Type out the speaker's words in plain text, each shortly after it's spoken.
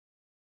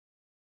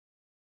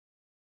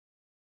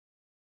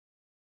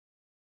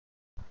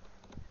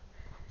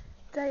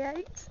Day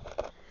 8.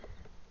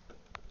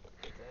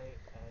 Day 8.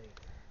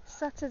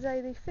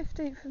 Saturday the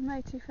 15th of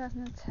May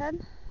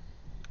 2010.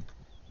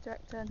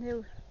 Director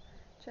Neil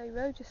J.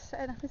 Rowe just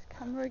setting up his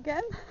camera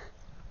again.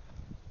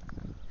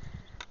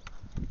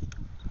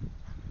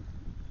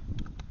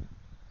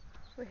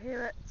 We're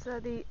here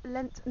at the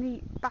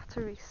Lentney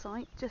Battery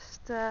site,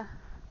 just on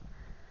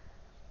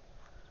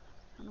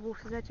the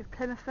water's edge of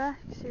Plymouth there.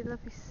 You see the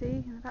lovely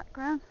sea in the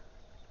background.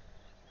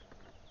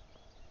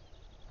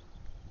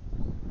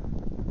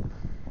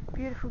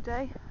 Beautiful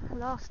day,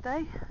 last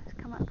day. It's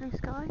come out blue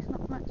skies,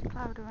 not much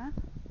cloud around.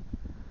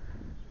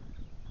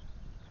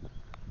 You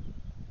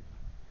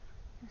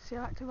can see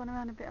I like to run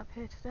around a bit up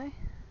here today.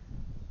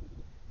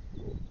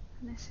 And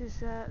this is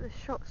the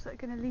shots that are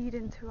going to lead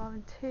into our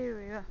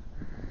interior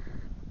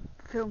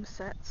film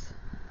sets,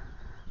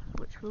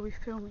 which we'll be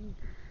filming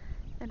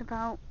in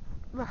about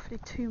roughly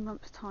 2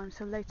 months' time,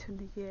 so later in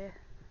the year.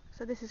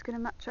 So this is going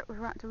to match up with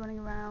Raptor running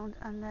around,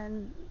 and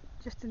then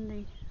just in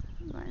the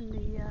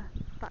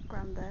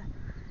background there,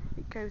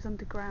 it goes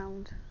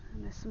underground,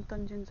 and there's some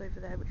dungeons over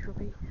there which will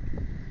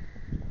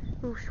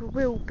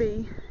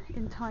be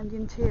in time the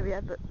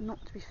interior, but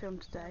not to be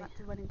filmed today.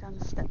 Raptor running down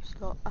the step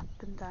slot up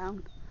and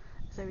down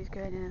as though he's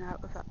going in and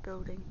out of that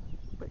building,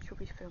 which will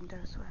be filmed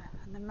elsewhere.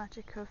 And the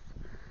magic of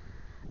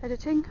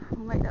editing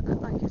will make that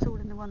look like it's all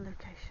in the one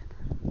location.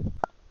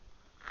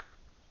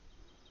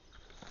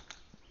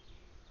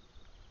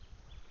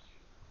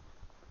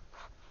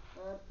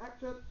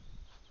 Action!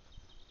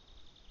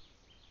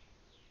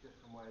 Just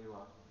from where you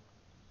are.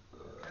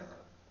 Okay?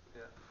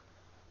 Yeah.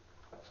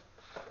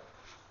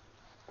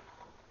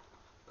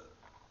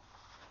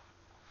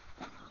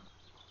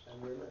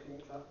 And we're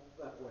looking up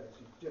that way, so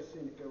you've just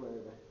seen it go over.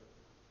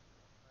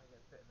 I get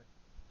a bit of a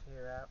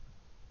tear out,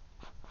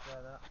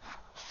 run up,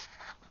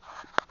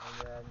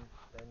 and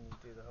then you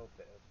do the whole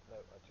bit of, no,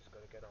 I just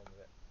got to get on with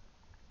it.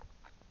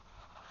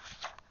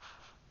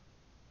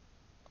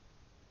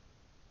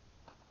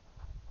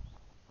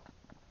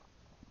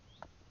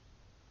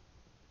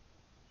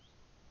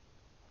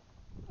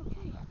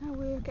 Okay, now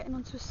we're getting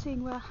onto a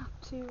scene where I have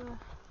to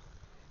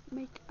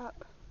make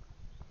up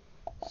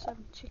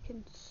some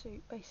chicken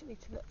soup, basically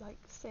to look like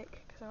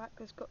sick, because our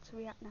actor's got to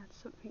react now to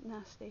something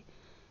nasty,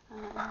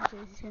 and what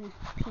he's going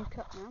to puke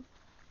up now.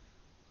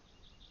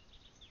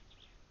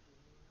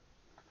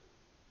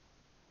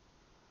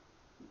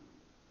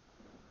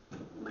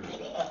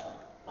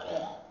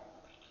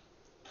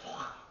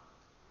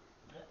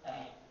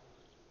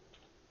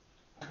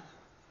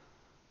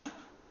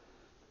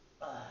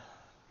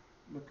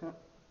 Look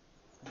up.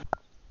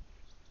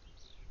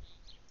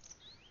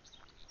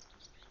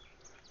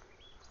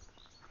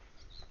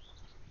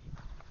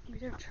 We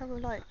don't travel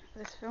light for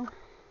this film.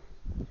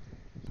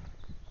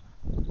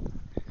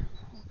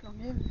 Walk along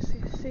here and see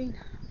a scene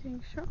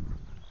being shot.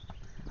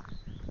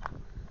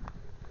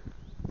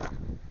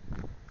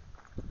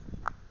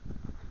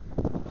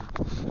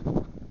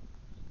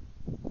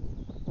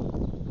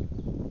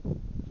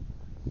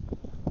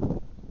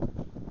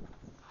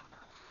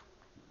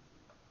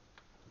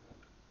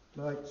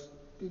 Lights.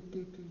 Doop,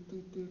 doop, doop,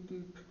 doop, doop,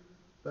 doop.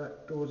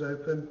 Back doors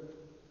open.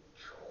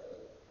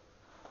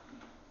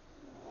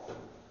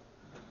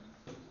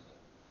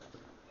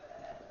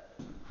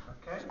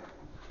 Okay.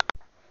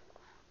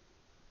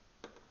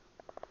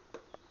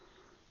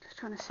 Just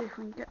trying to see if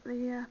we can get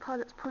the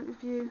pilot's point of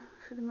view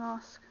through the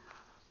mask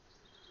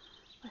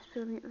by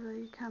filming it with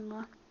the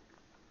camera.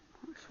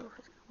 Not sure if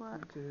it's going to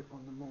work. Do it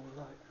on the more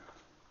light.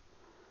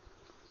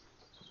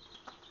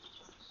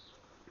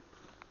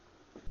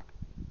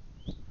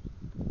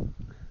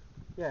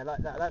 Yeah, like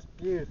that, that's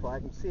beautiful. I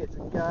can see it's a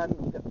gun,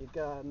 you've got your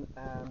gun,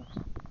 and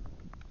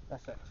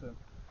that's excellent.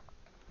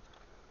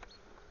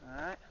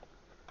 Alright.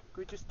 Could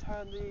we just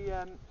turn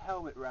the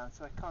helmet round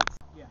so I can't see?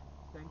 Yeah,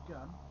 then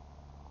gun.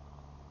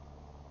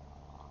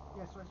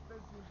 Yeah, so I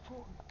suppose the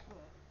important bit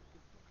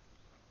is...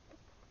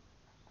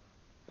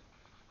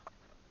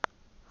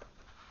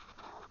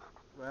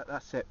 Well,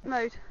 that's it.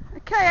 Mode.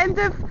 Okay, end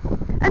of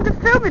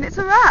filming, it's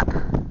a wrap!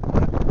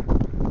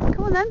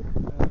 Come on then.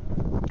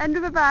 End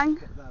with a bang.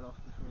 Get that off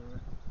before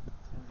it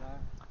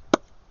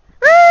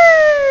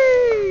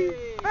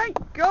Whee!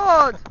 Thank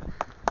God!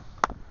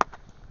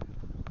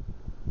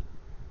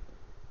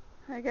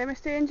 There you go,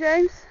 Mr. Ian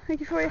James. Thank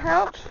you for your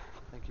help.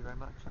 Thank you very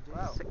much indeed.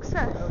 Wow.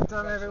 Success. Well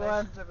done,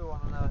 everyone.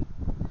 On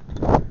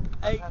a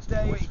 8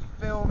 days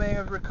filming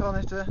of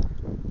Reconnaiter.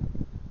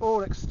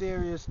 All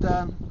exteriors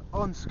done,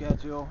 on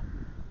schedule.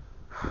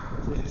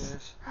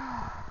 Cheers.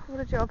 What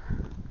a job.